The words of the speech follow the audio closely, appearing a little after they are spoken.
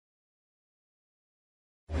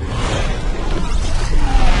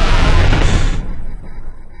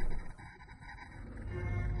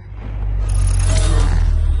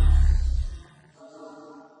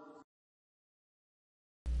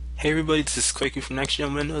Hey everybody, this is Kweku from Next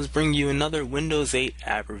Gen Windows, bringing you another Windows 8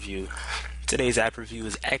 app review. Today's app review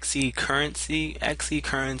is XE Currency. XE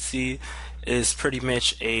Currency is pretty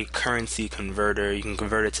much a currency converter. You can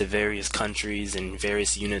convert it to various countries and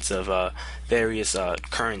various units of various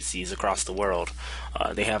currencies across the world.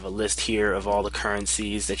 They have a list here of all the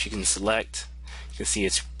currencies that you can select. You can see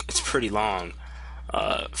it's pretty long.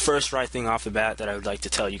 First right thing off the bat that I would like to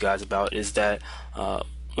tell you guys about is that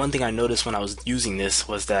one thing I noticed when I was using this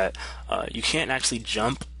was that you can't actually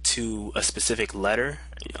jump to a specific letter.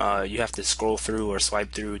 You have to scroll through or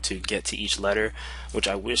swipe through to get to each letter, which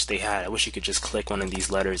I wish they had. I wish you could just click one of these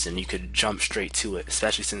letters and you could jump straight to it,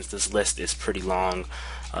 especially since this list is pretty long.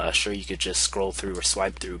 Sure, you could just scroll through or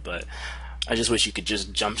swipe through, but I just wish you could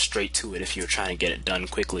just jump straight to it if you're trying to get it done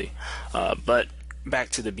quickly. But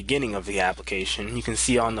back to the beginning of the application, you can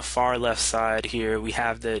see on the far left side here we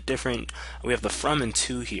have the from and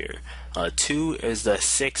to here. To is the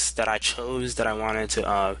 6 that I chose that I wanted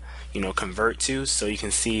to convert to. So you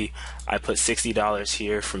can see I put $60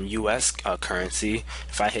 here from US currency.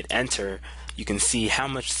 If I hit enter, you can see how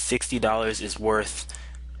much $60 is worth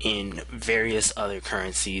in various other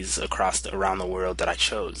currencies around the world that I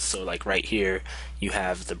chose. So like right here you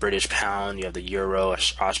have the British pound, you have the euro,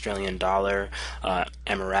 Australian dollar,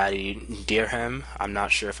 Emirati dirham, I'm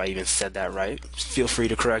not sure if I even said that right, feel free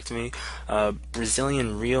to correct me,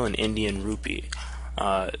 Brazilian real, and Indian rupee.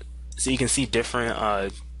 So you can see different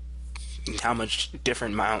how much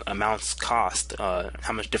different amounts cost, how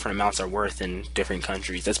much different amounts are worth in different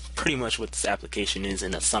countries. That's pretty much what this application is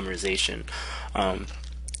in a summarization.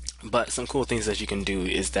 But some cool things that you can do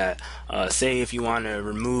is that, say if you want to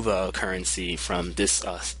remove a currency from this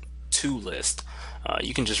to list,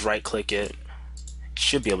 you can just right click it.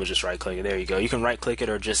 Should be able to just right click it. There you go. You can right click it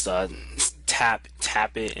or just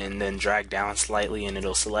tap it and then drag down slightly and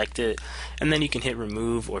it'll select it. And then you can hit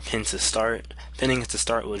remove or pin to start. Pinning it to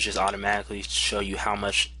start will just automatically show you how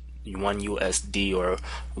much $1 or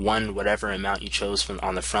whatever amount you chose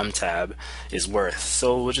on the from tab is worth.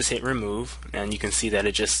 So we'll just hit remove and you can see that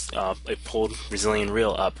it just it pulled Brazilian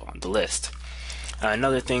real up on the list.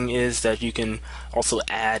 Another thing is that you can also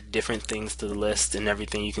add different things to the list and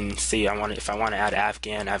everything. You can see if I want to add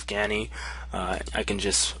Afghani, I can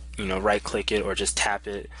just right click it or just tap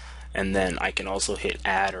it, and then I can also hit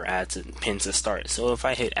add or add to pin to start. So if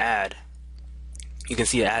I hit add, you can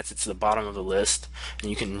see it adds it to the bottom of the list, and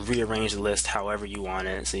you can rearrange the list however you want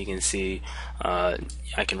it. So you can see I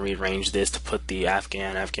can rearrange this to put the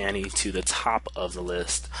Afghani to the top of the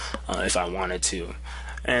list if I wanted to.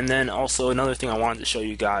 And then also another thing I wanted to show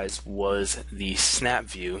you guys was the snap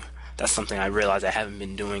view. That's something I realized I haven't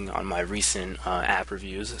been doing on my recent app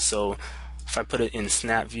reviews. So if I put it in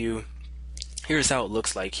snap view, here's how it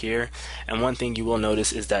looks like here. And one thing you will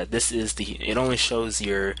notice is that it only shows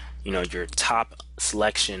your top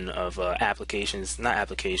selection of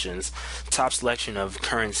top selection of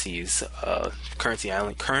currencies.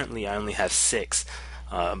 Currently I only have 6,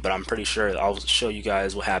 but I'm pretty sure I'll show you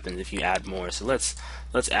guys what happens if you add more. So let's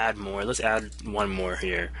add more. Let's add one more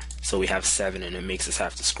here. So we have 7, and it makes us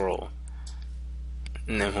have to scroll.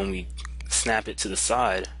 And then when we snap it to the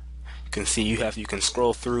side, you can see you can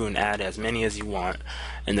scroll through and add as many as you want.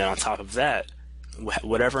 And then on top of that,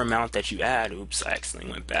 whatever amount that you add, oops, I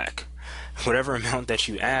accidentally went back. Whatever amount that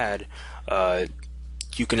you add,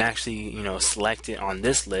 you can actually select it on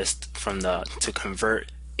this list to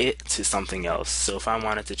convert it to something else. So if I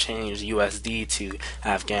wanted to change USD to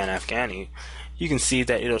Afghani, you can see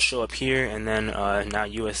that it'll show up here, and then now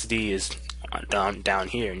USD is down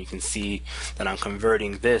here, and you can see that I'm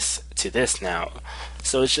converting this to this now.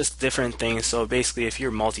 So it's just different things. So basically, if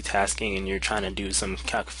you're multitasking and you're trying to do some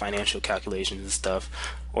financial calculations and stuff,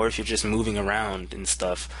 or if you're just moving around and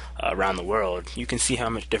stuff around the world, you can see how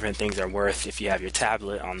much different things are worth if you have your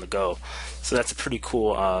tablet on the go. So that's a pretty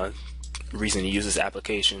cool reason to use this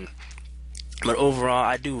application. But overall,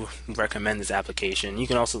 I do recommend this application. You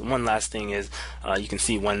can also, one last thing is, you can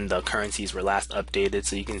see when the currencies were last updated.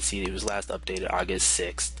 So you can see it was last updated August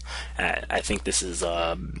 6th. I think this is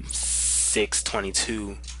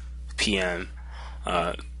 6:22 p.m.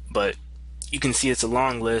 But you can see it's a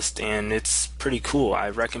long list and it's pretty cool.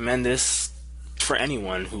 I recommend this for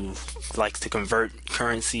anyone who likes to convert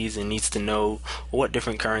currencies and needs to know what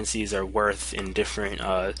different currencies are worth in different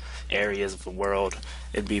areas of the world.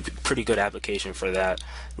 It'd be a pretty good application for that.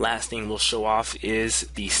 Last thing we'll show off is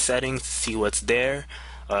the settings to see what's there.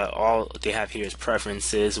 All they have here is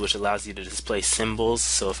preferences, which allows you to display symbols.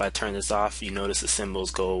 So if I turn this off, you notice the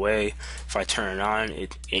symbols go away. If I turn it on,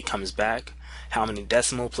 it comes back. How many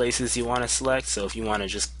decimal places you want to select. So if you want to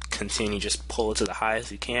just continue, just pull it to the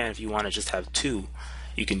highest you can. If you want to just have 2,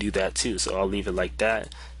 you can do that too. So I'll leave it like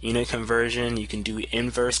that. Unit conversion, you can do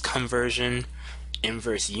inverse conversion,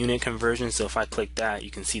 inverse unit conversion. So if I click that,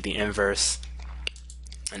 you can see the inverse,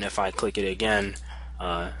 and if I click it again,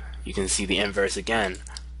 you can see the inverse again.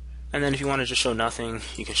 And then if you want to just show nothing,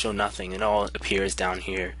 you can show nothing. It all appears down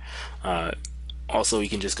here. Also, you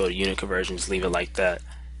can just go to unit conversion, just leave it like that.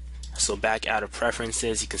 So back out of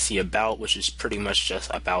preferences, you can see about, which is pretty much just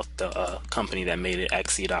about the company that made it,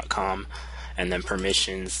 xe.com. And then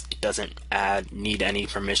permissions, it doesn't need any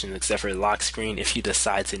permissions except for the lock screen if you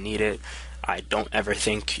decide to need it. I don't ever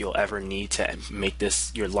think you'll ever need to make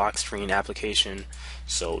this your lock screen application,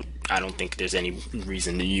 so I don't think there's any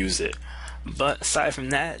reason to use it. But aside from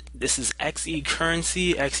that, this is XE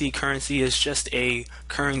Currency. XE Currency is just a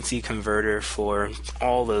currency converter for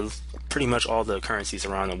pretty much all the currencies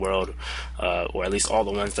around the world, or at least all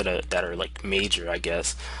the ones that are like major, I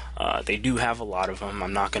guess. They do have a lot of them.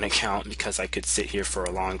 I'm not going to count because I could sit here for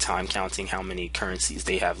a long time counting how many currencies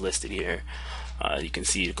they have listed here. You can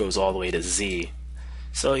see it goes all the way to Z.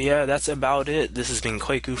 So yeah, that's about it. This has been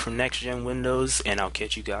Kweku from Next Gen Windows, and I'll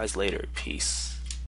catch you guys later. Peace.